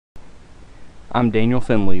I'm Daniel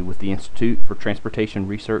Findley with the Institute for Transportation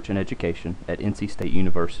Research and Education at NC State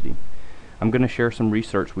University. I'm going to share some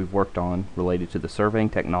research we've worked on related to the surveying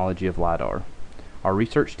technology of LiDAR. Our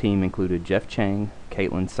research team included Jeff Chang,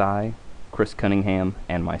 Caitlin Tsai, Chris Cunningham,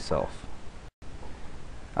 and myself.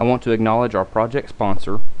 I want to acknowledge our project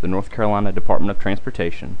sponsor, the North Carolina Department of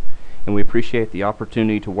Transportation, and we appreciate the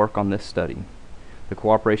opportunity to work on this study. The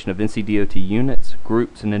cooperation of NCDOT units,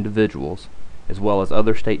 groups, and individuals, as well as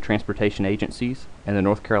other state transportation agencies and the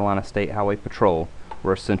North Carolina State Highway Patrol,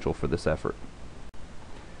 were essential for this effort.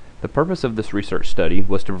 The purpose of this research study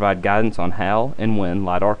was to provide guidance on how and when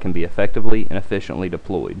LiDAR can be effectively and efficiently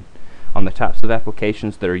deployed, on the types of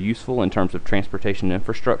applications that are useful in terms of transportation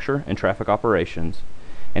infrastructure and traffic operations,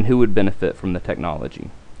 and who would benefit from the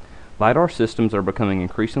technology. LiDAR systems are becoming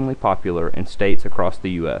increasingly popular in states across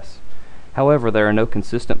the U.S. However, there are no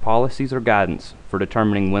consistent policies or guidance for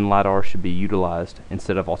determining when LiDAR should be utilized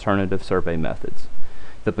instead of alternative survey methods.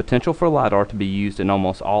 The potential for LiDAR to be used in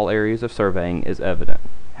almost all areas of surveying is evident.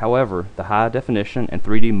 However, the high definition and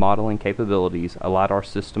 3D modeling capabilities a LiDAR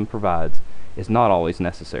system provides is not always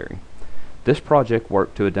necessary. This project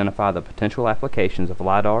worked to identify the potential applications of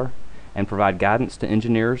LiDAR and provide guidance to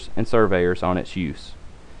engineers and surveyors on its use.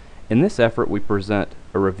 In this effort, we present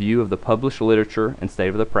a review of the published literature and state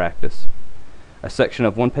of the practice, a section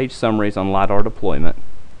of one-page summaries on LiDAR deployment,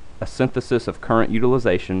 a synthesis of current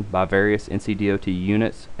utilization by various NCDOT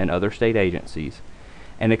units and other state agencies,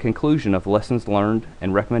 and a conclusion of lessons learned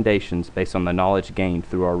and recommendations based on the knowledge gained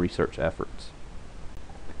through our research efforts.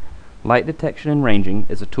 Light detection and ranging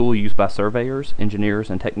is a tool used by surveyors, engineers,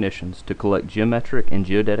 and technicians to collect geometric and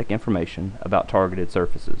geodetic information about targeted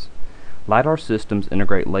surfaces. LiDAR systems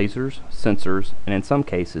integrate lasers, sensors, and in some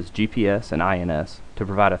cases GPS and INS to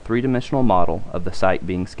provide a three-dimensional model of the site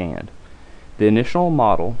being scanned. The initial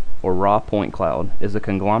model, or raw point cloud, is a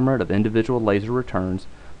conglomerate of individual laser returns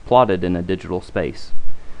plotted in a digital space.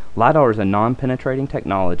 LiDAR is a non-penetrating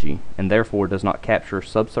technology and therefore does not capture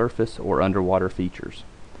subsurface or underwater features.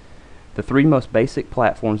 The three most basic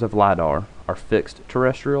platforms of LiDAR are fixed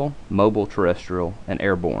terrestrial, mobile terrestrial, and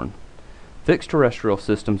airborne. Fixed terrestrial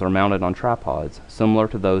systems are mounted on tripods, similar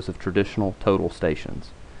to those of traditional total stations.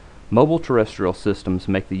 Mobile terrestrial systems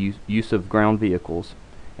make the use of ground vehicles,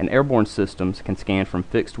 and airborne systems can scan from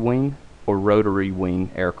fixed wing or rotary wing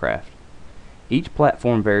aircraft. Each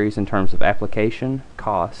platform varies in terms of application,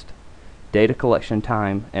 cost, data collection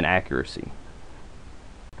time, and accuracy.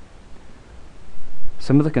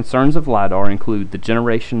 Some of the concerns of LiDAR include the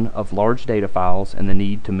generation of large data files and the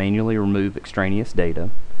need to manually remove extraneous data,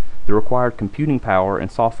 the required computing power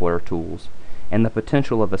and software tools, and the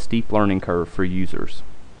potential of a steep learning curve for users.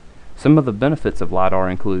 Some of the benefits of LiDAR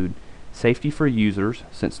include safety for users,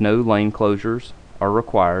 since no lane closures are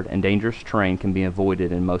required and dangerous terrain can be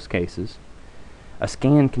avoided in most cases. A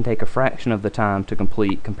scan can take a fraction of the time to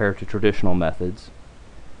complete compared to traditional methods.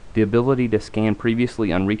 The ability to scan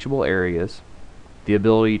previously unreachable areas. The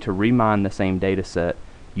ability to remine the same data set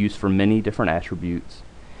used for many different attributes,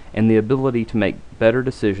 and the ability to make better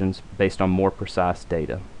decisions based on more precise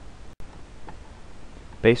data.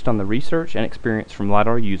 Based on the research and experience from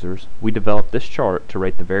LiDAR users, we developed this chart to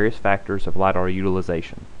rate the various factors of LiDAR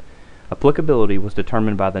utilization. Applicability was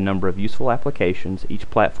determined by the number of useful applications each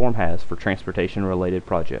platform has for transportation-related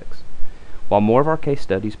projects. While more of our case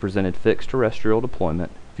studies presented fixed terrestrial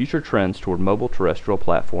deployment, future trends toward mobile terrestrial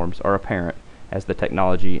platforms are apparent as the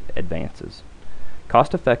technology advances.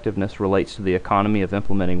 Cost effectiveness relates to the economy of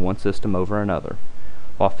implementing one system over another.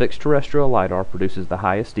 While fixed terrestrial LiDAR produces the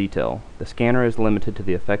highest detail, the scanner is limited to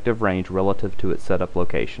the effective range relative to its setup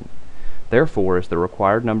location. Therefore, as the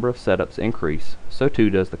required number of setups increase, so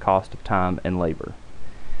too does the cost of time and labor.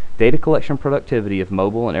 Data collection productivity of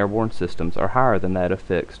mobile and airborne systems are higher than that of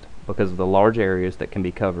fixed because of the large areas that can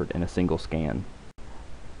be covered in a single scan.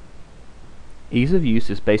 Ease of use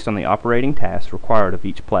is based on the operating tasks required of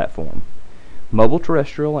each platform. Mobile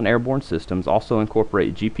terrestrial and airborne systems also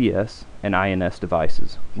incorporate GPS and INS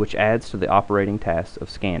devices, which adds to the operating tasks of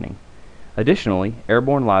scanning. Additionally,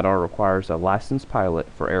 airborne LiDAR requires a licensed pilot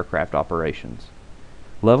for aircraft operations.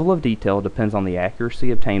 Level of detail depends on the accuracy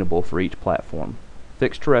obtainable for each platform.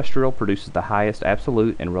 Fixed terrestrial produces the highest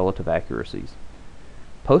absolute and relative accuracies.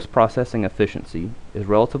 Post-processing efficiency is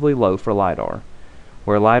relatively low for LiDAR.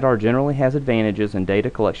 Where LiDAR generally has advantages in data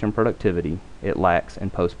collection productivity, it lacks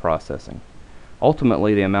in post-processing.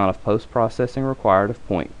 Ultimately, the amount of post-processing required of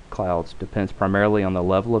point clouds depends primarily on the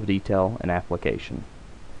level of detail and application.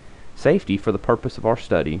 Safety, for the purpose of our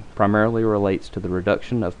study, primarily relates to the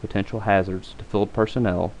reduction of potential hazards to field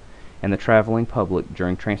personnel and the traveling public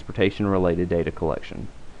during transportation-related data collection.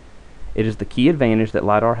 It is the key advantage that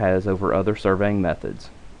LiDAR has over other surveying methods.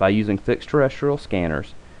 By using fixed terrestrial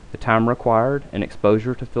scanners, the time required and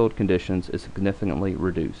exposure to field conditions is significantly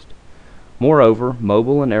reduced. Moreover,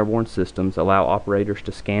 mobile and airborne systems allow operators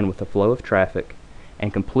to scan with the flow of traffic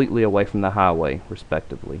and completely away from the highway,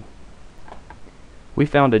 respectively. We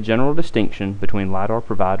found a general distinction between LiDAR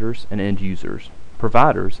providers and end users.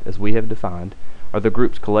 Providers, as we have defined, are the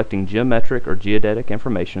groups collecting geometric or geodetic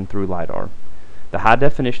information through LiDAR. The High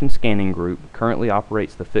Definition Scanning Group currently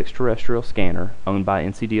operates the fixed terrestrial scanner owned by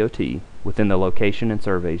NCDOT within the Location and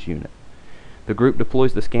Surveys unit. The group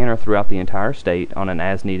deploys the scanner throughout the entire state on an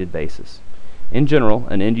as-needed basis. In general,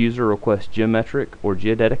 an end user requests geometric or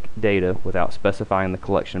geodetic data without specifying the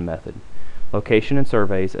collection method. Location and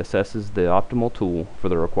Surveys assesses the optimal tool for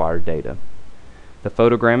the required data. The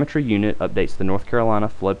photogrammetry unit updates the North Carolina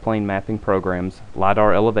Floodplain Mapping Program's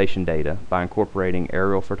LiDAR elevation data by incorporating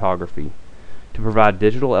aerial photography to provide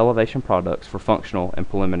digital elevation products for functional and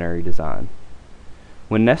preliminary design.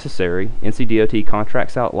 When necessary, NCDOT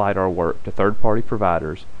contracts out LiDAR work to third-party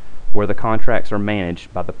providers where the contracts are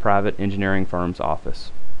managed by the private engineering firm's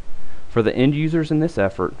office. For the end users in this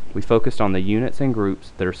effort, we focused on the units and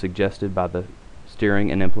groups that are suggested by the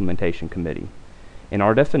Steering and Implementation Committee. In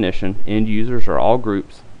our definition, end users are all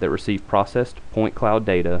groups that receive processed point cloud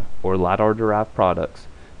data or LiDAR-derived products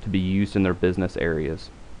to be used in their business areas.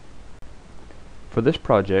 For this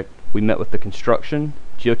project, we met with the construction,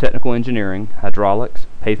 geotechnical engineering, hydraulics,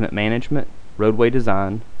 pavement management, roadway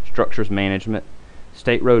design, structures management,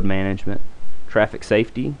 state road management, traffic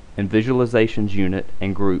safety, and visualizations unit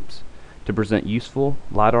and groups to present useful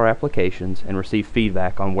LiDAR applications and receive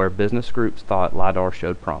feedback on where business groups thought LiDAR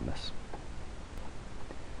showed promise.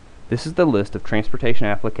 This is the list of transportation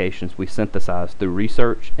applications we synthesized through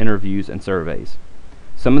research, interviews, and surveys.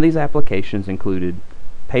 Some of these applications included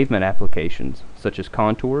pavement applications such as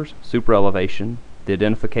contours, super elevation, the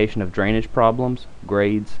identification of drainage problems,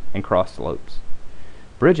 grades, and cross slopes.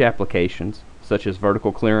 Bridge applications such as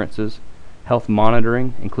vertical clearances, health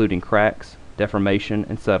monitoring including cracks, deformation,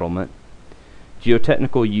 and settlement.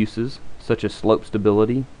 Geotechnical uses such as slope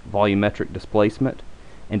stability, volumetric displacement,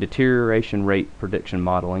 and deterioration rate prediction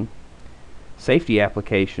modeling. Safety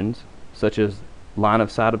applications such as line of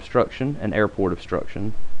sight obstruction and airport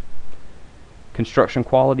obstruction. Construction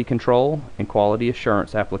quality control and quality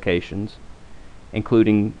assurance applications,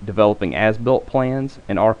 including developing as-built plans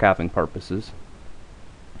and archiving purposes.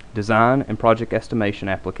 Design and project estimation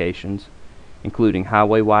applications, including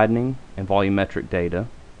highway widening and volumetric data.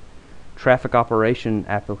 Traffic operation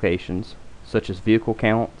applications, such as vehicle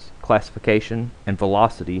counts, classification, and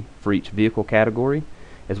velocity for each vehicle category,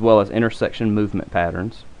 as well as intersection movement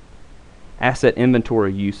patterns. Asset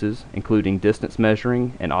inventory uses, including distance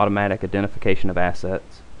measuring and automatic identification of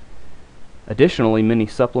assets. Additionally, many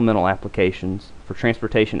supplemental applications for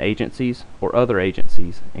transportation agencies or other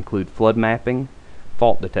agencies include flood mapping,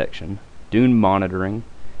 fault detection, dune monitoring,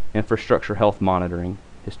 infrastructure health monitoring,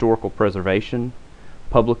 historical preservation,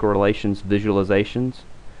 public relations visualizations,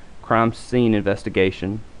 crime scene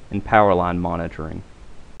investigation, and power line monitoring.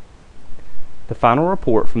 The final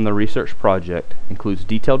report from the research project includes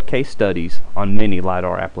detailed case studies on many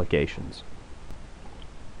LiDAR applications.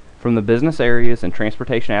 From the business areas and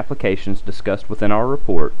transportation applications discussed within our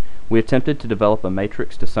report, we attempted to develop a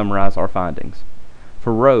matrix to summarize our findings.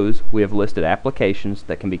 For rows, we have listed applications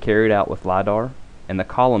that can be carried out with LiDAR, and the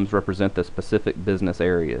columns represent the specific business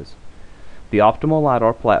areas. The optimal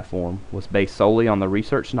LiDAR platform was based solely on the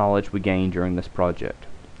research knowledge we gained during this project.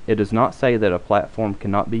 It does not say that a platform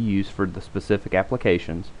cannot be used for the specific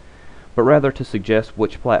applications, but rather to suggest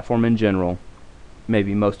which platform in general may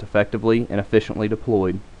be most effectively and efficiently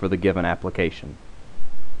deployed for the given application.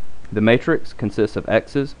 The matrix consists of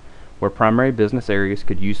X's where primary business areas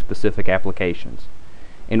could use specific applications.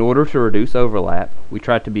 In order to reduce overlap, we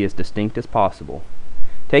tried to be as distinct as possible.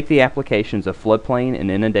 Take the applications of floodplain and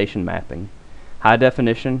inundation mapping, high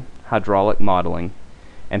definition hydraulic modeling,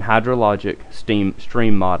 and hydrologic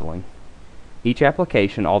stream modeling. Each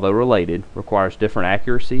application, although related, requires different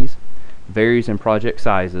accuracies, varies in project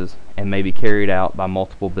sizes, and may be carried out by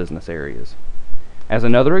multiple business areas. As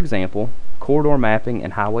another example, corridor mapping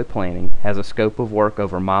and highway planning has a scope of work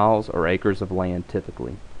over miles or acres of land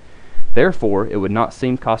typically. Therefore, it would not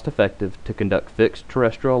seem cost-effective to conduct fixed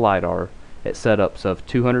terrestrial LiDAR at setups of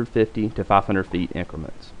 250 to 500 feet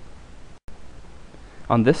increments.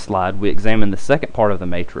 On this slide, we examine the second part of the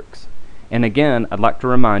matrix. And again, I'd like to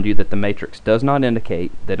remind you that the matrix does not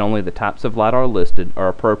indicate that only the types of LiDAR listed are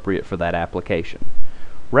appropriate for that application.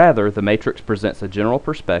 Rather, the matrix presents a general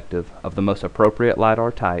perspective of the most appropriate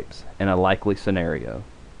LiDAR types in a likely scenario.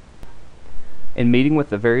 In meeting with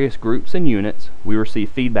the various groups and units, we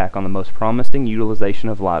received feedback on the most promising utilization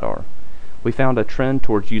of LiDAR. We found a trend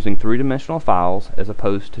towards using three-dimensional files as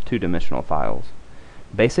opposed to two-dimensional files.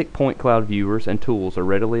 Basic point cloud viewers and tools are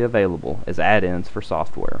readily available as add-ins for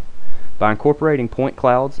software. By incorporating point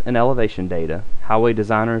clouds and elevation data, highway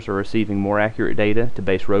designers are receiving more accurate data to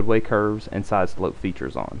base roadway curves and side slope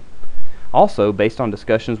features on. Also, based on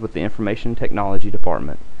discussions with the Information Technology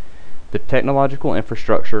Department, the technological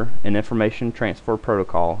infrastructure and information transfer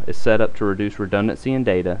protocol is set up to reduce redundancy in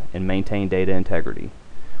data and maintain data integrity.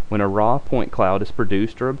 When a raw point cloud is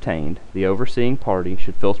produced or obtained, the overseeing party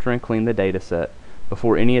should filter and clean the data set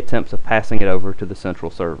before any attempts of passing it over to the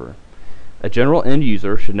central server. A general end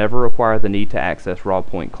user should never require the need to access raw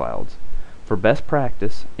point clouds. For best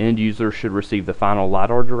practice, end users should receive the final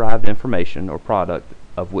LiDAR-derived information or product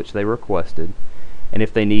of which they requested, and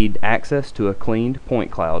if they need access to a cleaned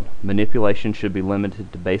point cloud, manipulation should be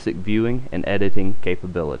limited to basic viewing and editing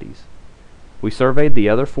capabilities. We surveyed the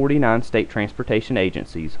other 49 state transportation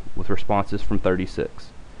agencies with responses from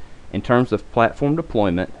 36. In terms of platform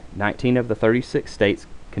deployment, 19 of the 36 states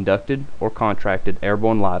conducted or contracted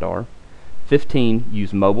airborne LiDAR, 15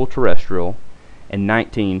 used mobile terrestrial, and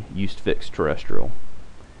 19 used fixed terrestrial.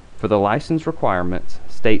 For the license requirements,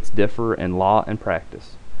 states differ in law and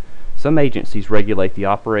practice. Some agencies regulate the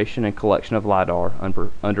operation and collection of LiDAR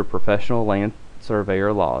under professional land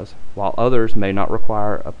surveyor laws, while others may not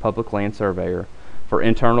require a public land surveyor for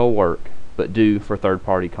internal work, but do for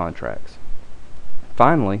third-party contracts.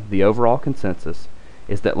 Finally, the overall consensus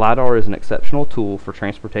is that LiDAR is an exceptional tool for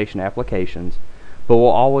transportation applications, but will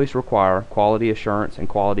always require quality assurance and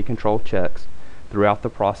quality control checks throughout the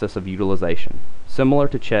process of utilization, similar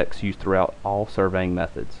to checks used throughout all surveying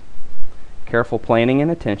methods. Careful planning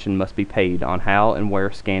and attention must be paid on how and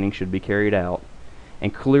where scanning should be carried out,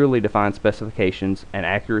 and clearly defined specifications and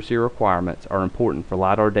accuracy requirements are important for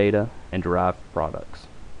LiDAR data and derived products.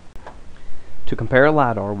 To compare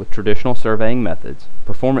LiDAR with traditional surveying methods,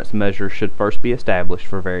 performance measures should first be established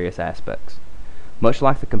for various aspects. Much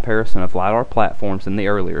like the comparison of LiDAR platforms in the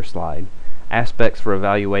earlier slide, aspects for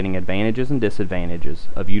evaluating advantages and disadvantages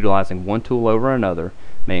of utilizing one tool over another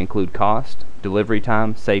may include cost, delivery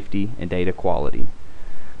time, safety, and data quality.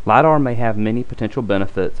 LiDAR may have many potential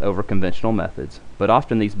benefits over conventional methods, but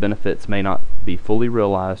often these benefits may not be fully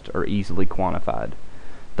realized or easily quantified.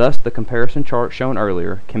 Thus, the comparison chart shown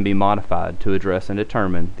earlier can be modified to address and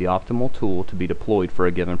determine the optimal tool to be deployed for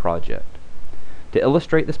a given project. To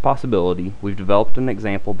illustrate this possibility, we've developed an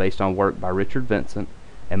example based on work by Richard Vincent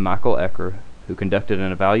and Michael Ecker, who conducted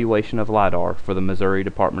an evaluation of LiDAR for the Missouri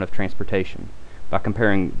Department of Transportation by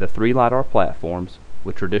comparing the 3 LiDAR platforms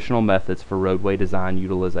with traditional methods for roadway design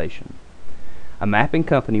utilization. A mapping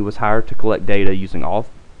company was hired to collect data using all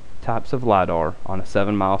types of LiDAR on a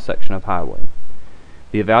 7-mile section of highway.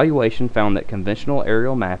 The evaluation found that conventional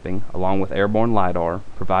aerial mapping, along with airborne LiDAR,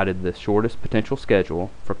 provided the shortest potential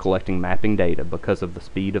schedule for collecting mapping data because of the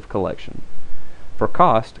speed of collection. For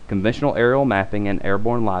cost, conventional aerial mapping and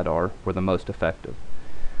airborne LiDAR were the most effective.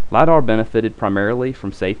 LiDAR benefited primarily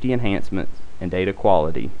from safety enhancements and data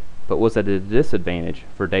quality, but was at a disadvantage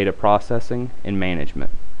for data processing and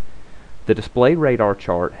management. The displayed radar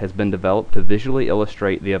chart has been developed to visually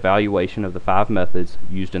illustrate the evaluation of the 5 methods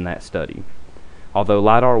used in that study. Although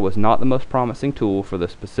LiDAR was not the most promising tool for the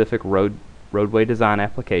specific roadway design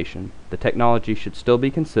application, the technology should still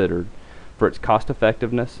be considered for its cost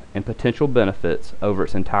effectiveness and potential benefits over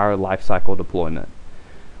its entire life cycle deployment.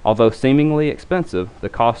 Although seemingly expensive, the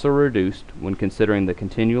costs are reduced when considering the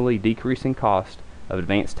continually decreasing cost of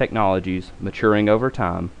advanced technologies maturing over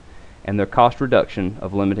time and their cost reduction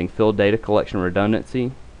of limiting field data collection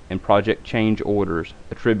redundancy and project change orders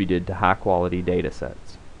attributed to high-quality data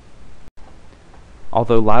sets.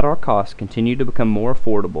 Although LiDAR costs continue to become more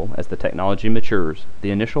affordable as the technology matures, the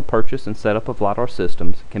initial purchase and setup of LiDAR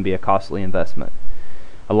systems can be a costly investment.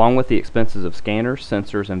 Along with the expenses of scanners,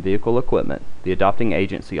 sensors, and vehicle equipment, the adopting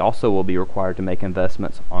agency also will be required to make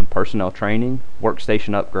investments on personnel training,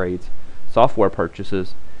 workstation upgrades, software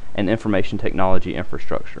purchases, and information technology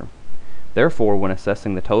infrastructure. Therefore, when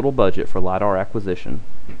assessing the total budget for LiDAR acquisition,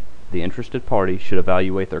 the interested party should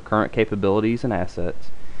evaluate their current capabilities and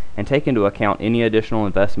assets and take into account any additional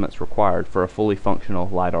investments required for a fully functional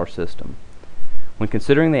LiDAR system. When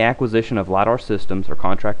considering the acquisition of LiDAR systems or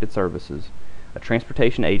contracted services, a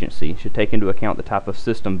transportation agency should take into account the type of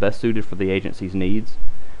system best suited for the agency's needs,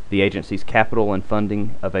 the agency's capital and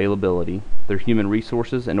funding availability, their human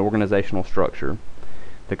resources and organizational structure,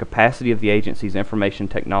 the capacity of the agency's information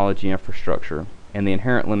technology infrastructure, and the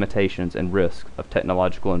inherent limitations and risks of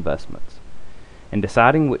technological investments. In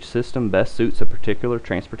deciding which system best suits a particular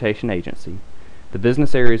transportation agency, The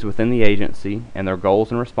business areas within the agency and their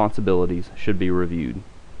goals and responsibilities should be reviewed.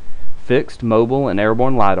 Fixed, mobile, and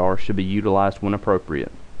airborne LiDAR should be utilized when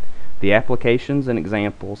appropriate. The applications and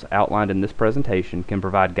examples outlined in this presentation can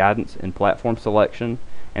provide guidance in platform selection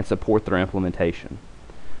and support their implementation.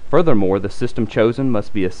 Furthermore, the system chosen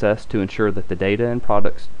must be assessed to ensure that the data and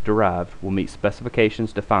products derived will meet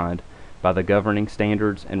specifications defined by the governing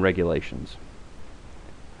standards and regulations.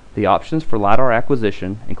 The options for LiDAR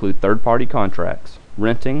acquisition include third-party contracts,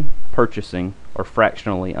 renting, purchasing, or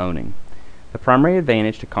fractionally owning. The primary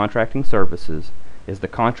advantage to contracting services is the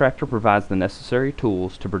contractor provides the necessary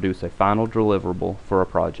tools to produce a final deliverable for a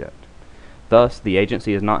project. Thus, the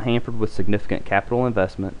agency is not hampered with significant capital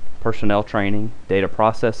investment, personnel training, data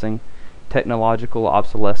processing, technological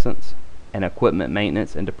obsolescence, and equipment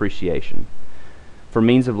maintenance and depreciation. For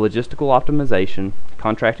means of logistical optimization,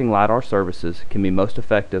 contracting LiDAR services can be most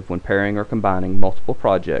effective when pairing or combining multiple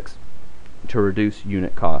projects to reduce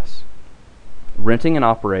unit costs. Renting and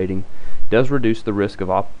operating does reduce the risk of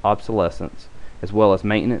obsolescence, as well as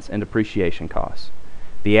maintenance and depreciation costs.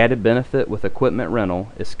 The added benefit with equipment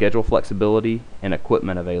rental is schedule flexibility and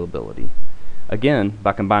equipment availability. Again,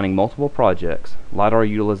 by combining multiple projects, LiDAR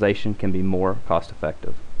utilization can be more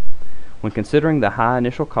cost-effective. When considering the high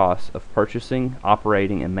initial costs of purchasing,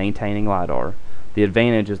 operating, and maintaining LiDAR, the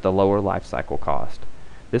advantage is the lower life cycle cost.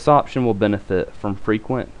 This option will benefit from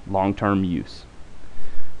frequent, long-term use.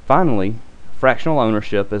 Finally, fractional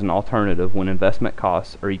ownership is an alternative when investment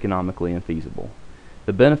costs are economically infeasible.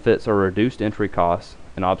 The benefits are reduced entry costs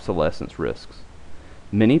and obsolescence risks.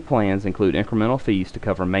 Many plans include incremental fees to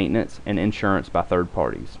cover maintenance and insurance by third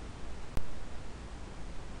parties.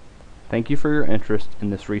 Thank you for your interest in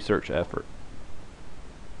this research effort.